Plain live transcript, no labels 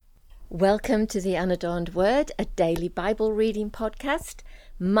Welcome to the Unadorned Word, a daily Bible reading podcast.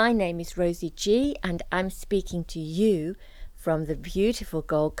 My name is Rosie G, and I'm speaking to you from the beautiful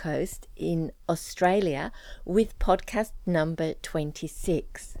Gold Coast in Australia with podcast number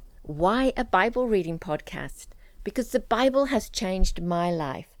 26. Why a Bible reading podcast? Because the Bible has changed my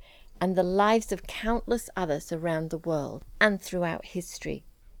life and the lives of countless others around the world and throughout history.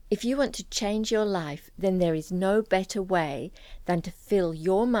 If you want to change your life, then there is no better way than to fill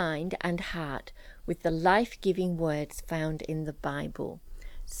your mind and heart with the life-giving words found in the Bible.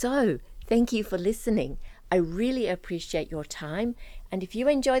 So, thank you for listening. I really appreciate your time. And if you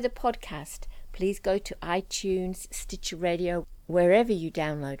enjoy the podcast, please go to iTunes, Stitcher Radio, wherever you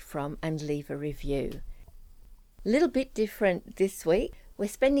download from, and leave a review. A little bit different this week. We're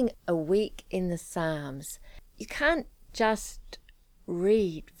spending a week in the Psalms. You can't just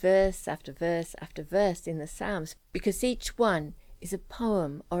read verse after verse after verse in the Psalms because each one is a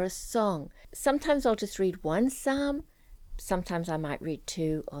poem or a song. Sometimes I'll just read one psalm, sometimes I might read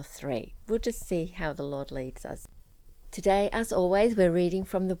 2 or 3. We'll just see how the Lord leads us. Today, as always, we're reading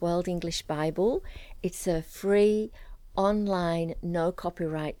from the World English Bible. It's a free, online, no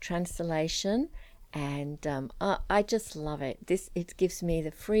copyright translation, and I just love it. It gives me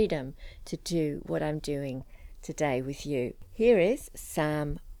the freedom to do what I'm doing today with you. Here is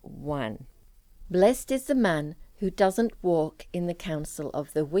Psalm 1. Blessed is the man who doesn't walk in the counsel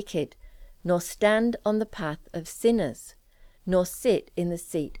of the wicked, nor stand on the path of sinners, nor sit in the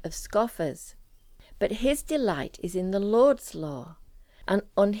seat of scoffers. But his delight is in the Lord's law, and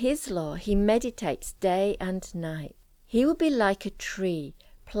on his law he meditates day and night. He will be like a tree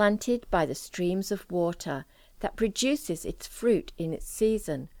planted by the streams of water, that produces its fruit in its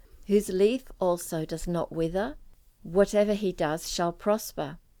season, whose leaf also does not wither. Whatever he does shall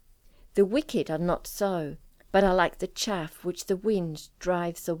prosper. The wicked are not so, but are like the chaff which the wind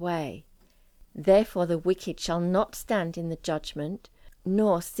drives away. Therefore the wicked shall not stand in the judgment,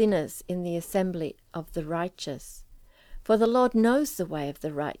 nor sinners in the assembly of the righteous. For the Lord knows the way of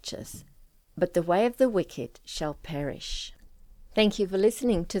the righteous, but the way of the wicked shall perish. Thank you for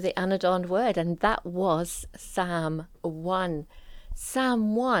listening to the Unadorned Word, and that was Psalm 1.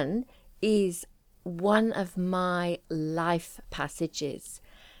 Psalm 1 is one of my life passages.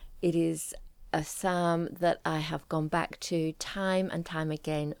 It is a psalm that I have gone back to time and time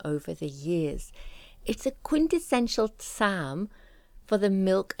again over the years. It's a quintessential psalm for the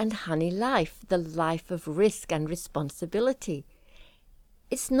milk and honey life, the life of risk and responsibility.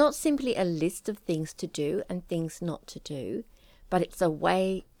 It's not simply a list of things to do and things not to do, but it's a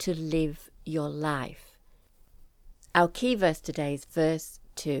way to live your life. Our key verse today is verse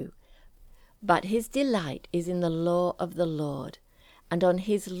 2. But his delight is in the law of the Lord, and on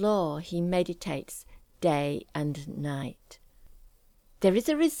his law he meditates day and night. There is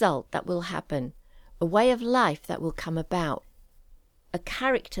a result that will happen, a way of life that will come about, a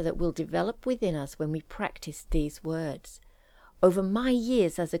character that will develop within us when we practice these words. Over my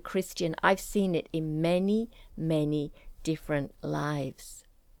years as a Christian, I've seen it in many, many different lives.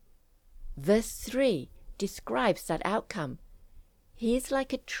 Verse 3 describes that outcome. He is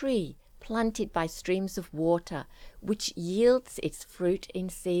like a tree planted by streams of water, which yields its fruit in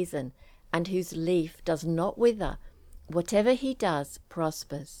season, and whose leaf does not wither. Whatever he does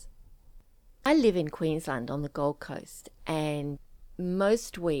prospers. I live in Queensland on the Gold Coast, and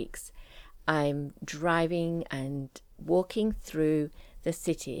most weeks I'm driving and walking through the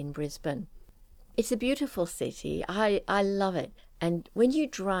city in Brisbane. It's a beautiful city. I love it. And when you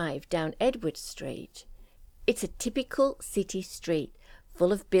drive down Edward Street, it's a typical city street,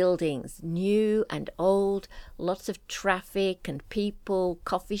 full of buildings, new and old, lots of traffic and people,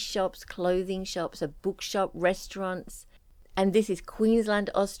 coffee shops, clothing shops, a bookshop, restaurants. And this is Queensland,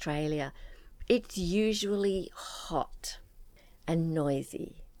 Australia. It's usually hot and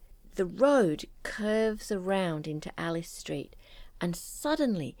noisy. The road curves around into Alice Street, and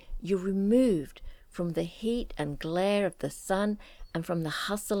suddenly you're removed from the heat and glare of the sun and from the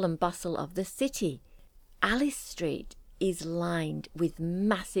hustle and bustle of the city. Alice Street is lined with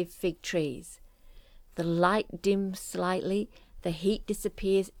massive fig trees. The light dims slightly, the heat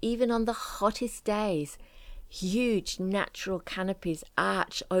disappears even on the hottest days. Huge natural canopies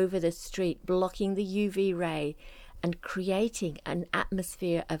arch over the street, blocking the UV ray and creating an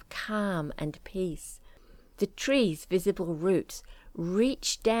atmosphere of calm and peace. The trees' visible roots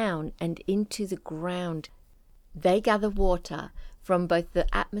reach down and into the ground. They gather water from both the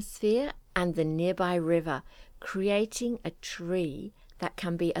atmosphere and the nearby river, creating a tree that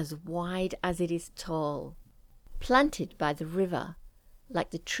can be as wide as it is tall. Planted by the river,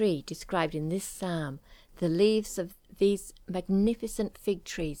 like the tree described in this psalm, the leaves of these magnificent fig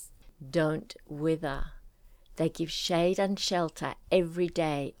trees don't wither. They give shade and shelter every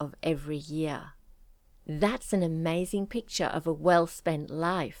day of every year. That's an amazing picture of a well-spent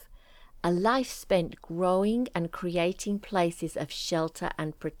life. A life spent growing and creating places of shelter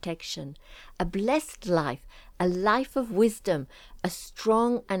and protection. A blessed life, a life of wisdom, a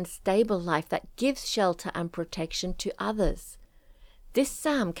strong and stable life that gives shelter and protection to others. This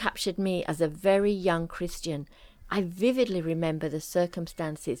psalm captured me as a very young Christian. I vividly remember the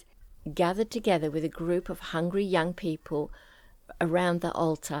circumstances, gathered together with a group of hungry young people around the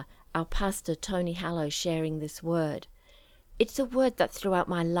altar, our pastor Tony Hallow sharing this word. It's a word that throughout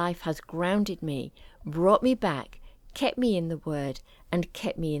my life has grounded me, brought me back, kept me in the word, and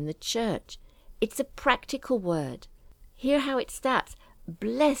kept me in the church. It's a practical word. Hear how it starts.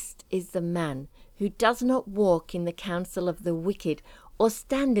 Blessed is the man who does not walk in the counsel of the wicked, or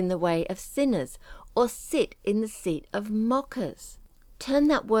stand in the way of sinners, or sit in the seat of mockers. Turn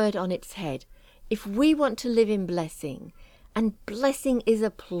that word on its head. If we want to live in blessing, and blessing is a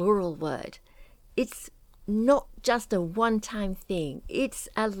plural word, it's not just a one-time thing, it's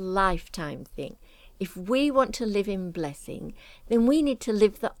a lifetime thing. If we want to live in blessing, then we need to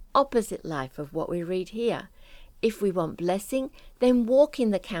live the opposite life of what we read here. If we want blessing, then walk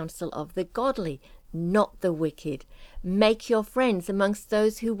in the counsel of the godly, not the wicked. Make your friends amongst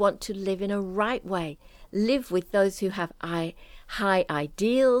those who want to live in a right way. Live with those who have high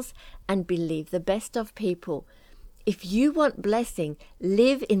ideals and believe the best of people. If you want blessing,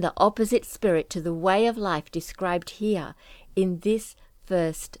 live in the opposite spirit to the way of life described here in this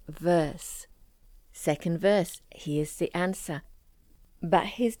first verse. Second verse, here's the answer. But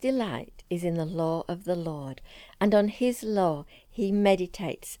his delight is in the law of the Lord, and on his law he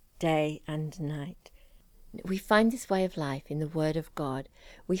meditates day and night. We find this way of life in the Word of God.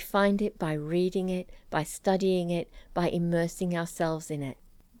 We find it by reading it, by studying it, by immersing ourselves in it,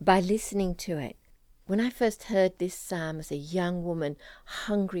 by listening to it. When I first heard this psalm as a young woman,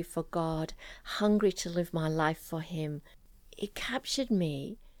 hungry for God, hungry to live my life for Him, it captured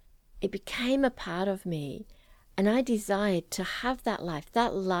me, it became a part of me, and I desired to have that life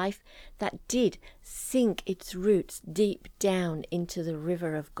that did sink its roots deep down into the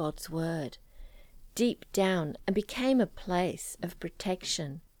river of God's Word, deep down, and became a place of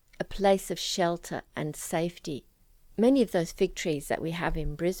protection, a place of shelter and safety. Many of those fig trees that we have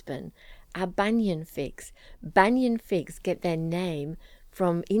in Brisbane are banyan figs. Banyan figs get their name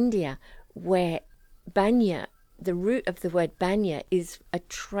from India, where banya, the root of the word banya, is a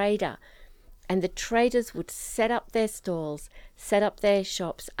trader. And the traders would set up their stalls, set up their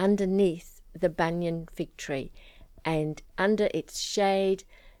shops underneath the banyan fig tree. And under its shade,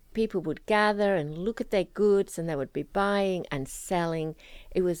 people would gather and look at their goods, and they would be buying and selling.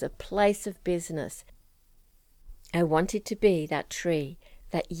 It was a place of business. I wanted to be that tree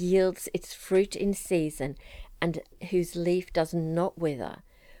that yields its fruit in season and whose leaf does not wither.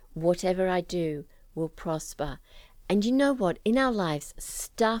 Whatever I do will prosper. And you know what? In our lives,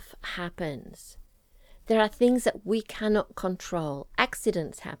 stuff happens. There are things that we cannot control.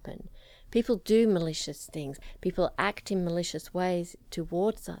 Accidents happen. People do malicious things. People act in malicious ways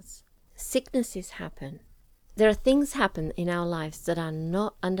towards us. Sicknesses happen. There are things happen in our lives that are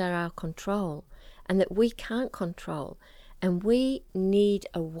not under our control and that we can't control. And we need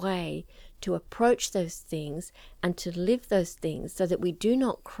a way to approach those things and to live those things so that we do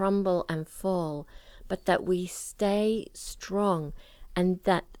not crumble and fall, but that we stay strong. And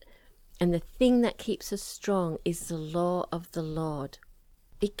the thing that keeps us strong is the law of the Lord.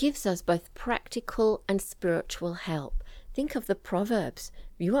 It gives us both practical and spiritual help. Think of the Proverbs.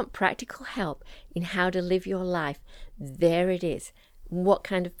 If you want practical help in how to live your life, there it is. What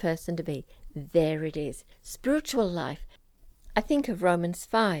kind of person to be, there it is. Spiritual life. I think of Romans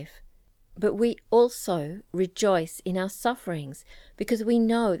 5. But we also rejoice in our sufferings, because we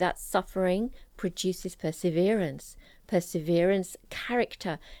know that suffering produces perseverance. Perseverance,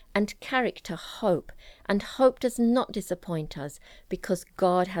 character, and character, hope. And hope does not disappoint us, because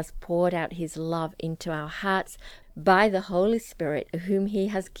God has poured out His love into our hearts by the Holy Spirit, whom He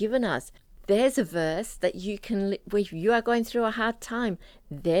has given us. There's a verse that you can, if you are going through a hard time,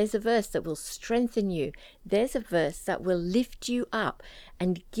 there's a verse that will strengthen you. There's a verse that will lift you up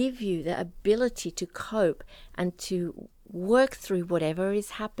and give you the ability to cope and to work through whatever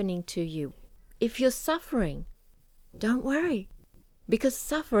is happening to you. If you're suffering, don't worry, because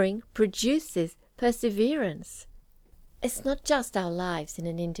suffering produces perseverance. It's not just our lives in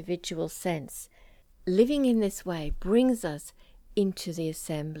an individual sense. Living in this way brings us into the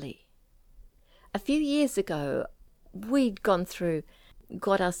assembly. A few years ago, we'd gone through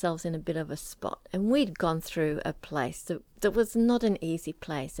got ourselves in a bit of a spot, and we'd gone through a place that was not an easy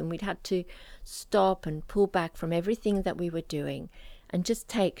place, and we'd had to stop and pull back from everything that we were doing and just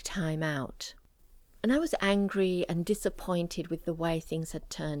take time out. And I was angry and disappointed with the way things had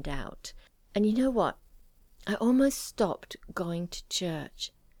turned out. And you know what? I almost stopped going to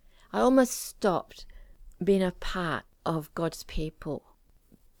church. I almost stopped being a part of God's people.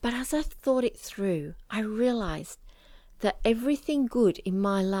 But as I thought it through, I realized that everything good in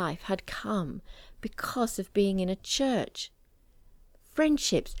my life had come because of being in a church.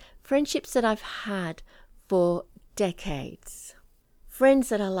 Friendships that I've had for decades. Friends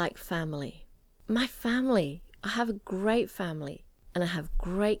that are like family. My family, I have a great family and I have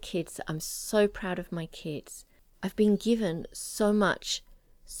great kids. I'm so proud of my kids. I've been given so much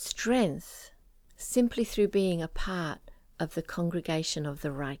strength simply through being a part of the congregation of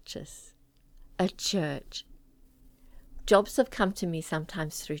the righteous, a church. Jobs have come to me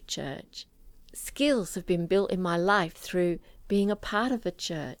sometimes through church. Skills have been built in my life through being a part of a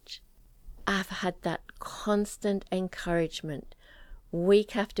church. I've had that constant encouragement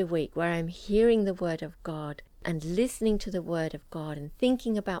week after week where I'm hearing the Word of God and listening to the Word of God and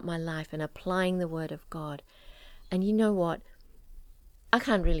thinking about my life and applying the Word of God. And you know what? I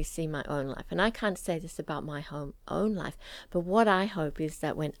can't really see my own life, and I can't say this about my own life, but what I hope is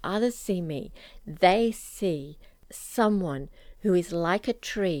that when others see me, they see someone who is like a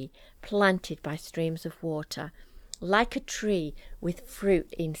tree planted by streams of water, like a tree with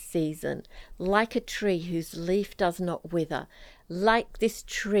fruit in season, like a tree whose leaf does not wither, like this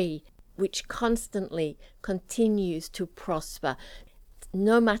tree which constantly continues to prosper,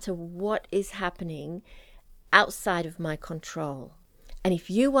 no matter what is happening outside of my control. And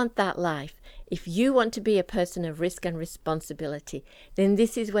if you want that life, if you want to be a person of risk and responsibility, then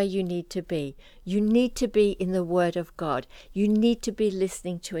this is where you need to be. You need to be in the Word of God. You need to be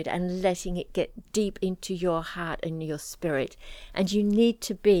listening to it and letting it get deep into your heart and your spirit. And you need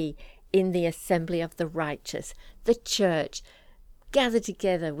to be in the assembly of the righteous, the church, gather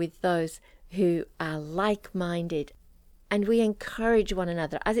together with those who are like-minded. And we encourage one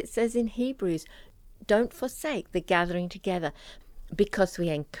another. As it says in Hebrews, don't forsake the gathering together, because we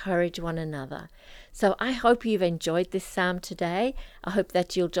encourage one another. So I hope you've enjoyed this psalm today. I hope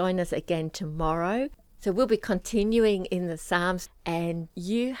that you'll join us again tomorrow. So we'll be continuing in the Psalms, and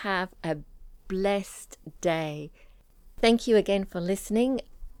you have a blessed day. Thank you again for listening.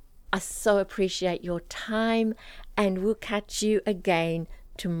 I so appreciate your time, and we'll catch you again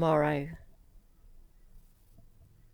tomorrow.